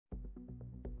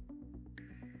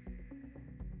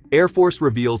Air Force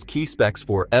reveals key specs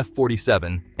for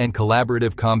F-47 and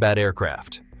collaborative combat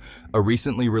aircraft. A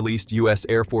recently released U.S.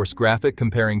 Air Force graphic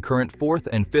comparing current 4th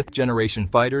and 5th generation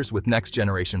fighters with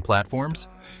next-generation platforms,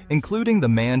 including the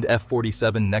manned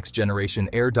F-47 next-generation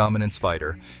air dominance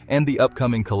fighter and the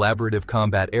upcoming collaborative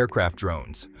combat aircraft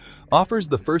drones, offers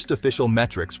the first official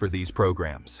metrics for these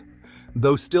programs.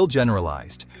 Though still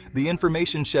generalized, the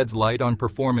information sheds light on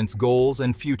performance goals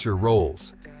and future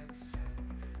roles.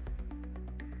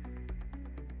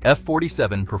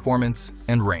 F-47 performance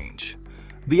and range.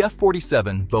 The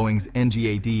F-47, Boeing's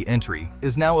NGAD entry,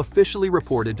 is now officially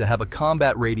reported to have a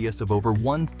combat radius of over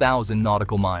 1,000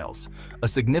 nautical miles, a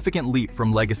significant leap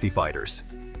from legacy fighters.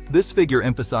 This figure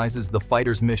emphasizes the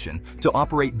fighter's mission to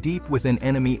operate deep within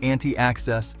enemy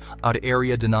anti-access,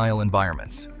 out-area denial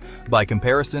environments. By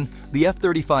comparison, the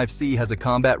F-35C has a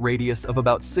combat radius of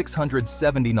about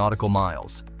 670 nautical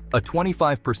miles, a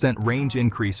 25% range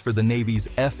increase for the Navy's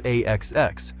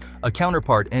F/A-XX, a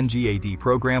counterpart NGAD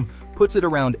program, puts it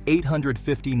around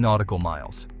 850 nautical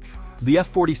miles. The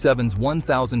F-47's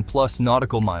 1,000-plus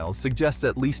nautical miles suggests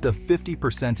at least a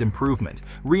 50% improvement,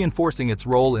 reinforcing its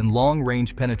role in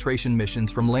long-range penetration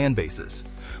missions from land bases,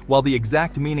 while the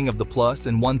exact meaning of the plus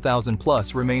and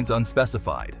 1,000-plus remains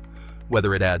unspecified,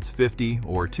 whether it adds 50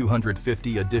 or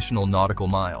 250 additional nautical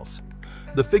miles.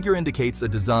 The figure indicates a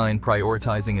design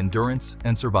prioritizing endurance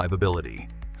and survivability.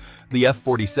 The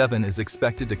F-47 is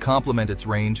expected to complement its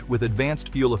range with advanced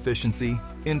fuel efficiency,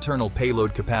 internal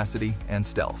payload capacity, and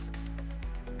stealth.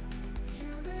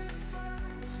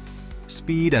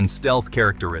 Speed and stealth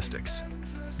characteristics.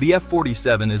 The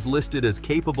F-47 is listed as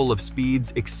capable of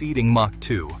speeds exceeding Mach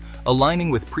 2, aligning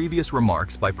with previous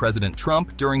remarks by President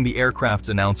Trump during the aircraft's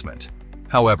announcement.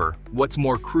 However, what's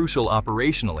more crucial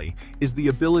operationally is the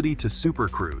ability to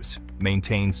supercruise,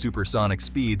 maintain supersonic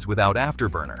speeds without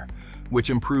afterburner, which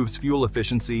improves fuel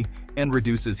efficiency and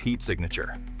reduces heat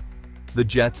signature. The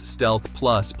jet's Stealth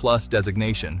Plus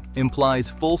designation implies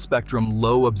full-spectrum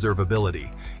low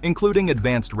observability, including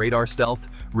advanced radar stealth,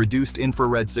 reduced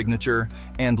infrared signature,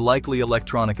 and likely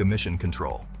electronic emission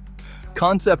control.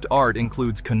 Concept art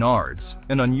includes canards,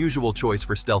 an unusual choice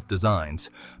for stealth designs,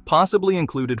 possibly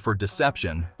included for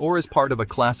deception or as part of a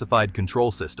classified control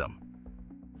system.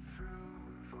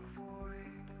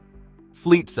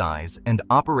 Fleet size and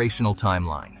operational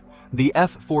timeline. The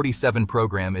F-47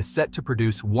 program is set to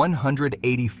produce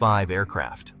 185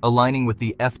 aircraft, aligning with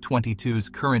the F-22's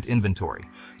current inventory,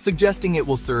 suggesting it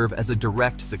will serve as a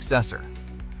direct successor.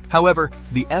 However,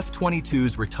 the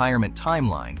F-22's retirement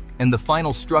timeline and the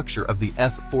final structure of the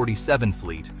F-47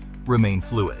 fleet remain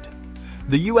fluid.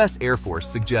 The U.S. Air Force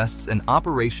suggests an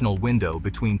operational window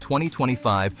between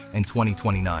 2025 and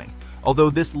 2029, although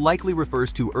this likely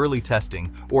refers to early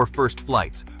testing or first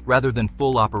flights rather than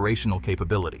full operational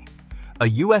capability. A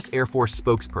U.S. Air Force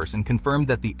spokesperson confirmed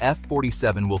that the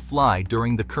F-47 will fly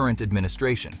during the current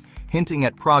administration, hinting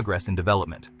at progress in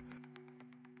development.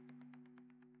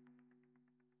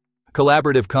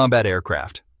 Collaborative Combat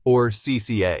Aircraft, or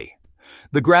CCA.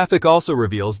 The graphic also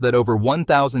reveals that over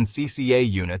 1,000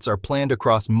 CCA units are planned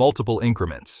across multiple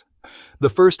increments. The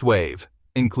first wave,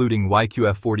 including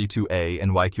YQF-42A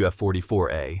and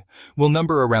YQF-44A, will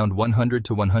number around 100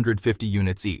 to 150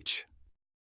 units each.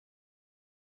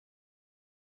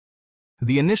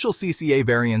 The initial CCA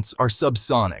variants are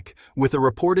subsonic, with a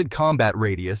reported combat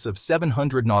radius of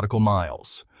 700 nautical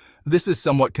miles. This is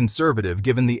somewhat conservative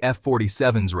given the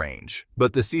F-47's range,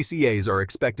 but the CCAs are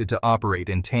expected to operate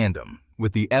in tandem,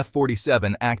 with the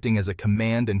F-47 acting as a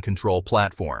command and control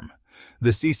platform. The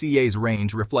CCA's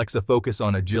range reflects a focus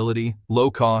on agility, low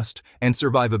cost, and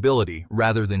survivability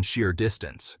rather than sheer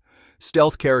distance.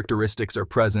 Stealth characteristics are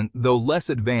present, though less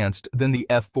advanced than the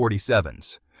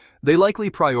F-47's. They likely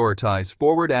prioritize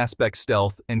forward aspect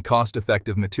stealth and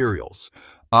cost-effective materials,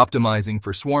 optimizing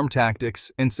for swarm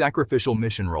tactics and sacrificial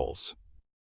mission roles.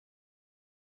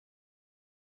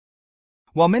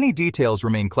 While many details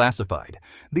remain classified,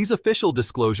 these official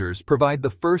disclosures provide the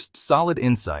first solid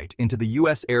insight into the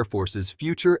U.S. Air Force's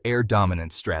future air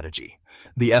dominance strategy.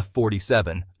 The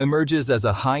F-47 emerges as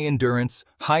a high-endurance,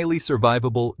 highly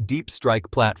survivable,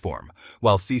 deep-strike platform,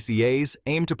 while CCAs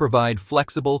aim to provide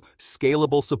flexible,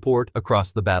 scalable support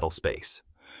across the battle space.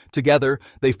 Together,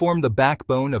 they form the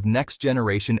backbone of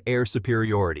next-generation air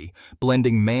superiority,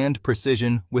 blending manned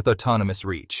precision with autonomous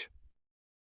reach.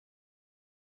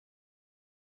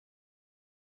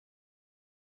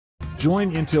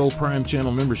 Join Intel Prime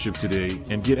Channel membership today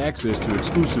and get access to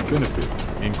exclusive benefits,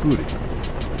 including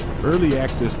early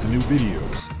access to new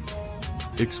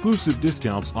videos, exclusive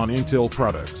discounts on Intel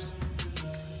products,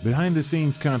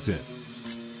 behind-the-scenes content,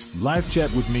 live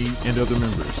chat with me and other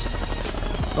members,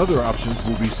 Other options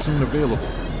will be soon available.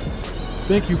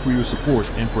 Thank you for your support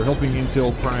and for helping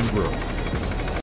Intel Prime grow.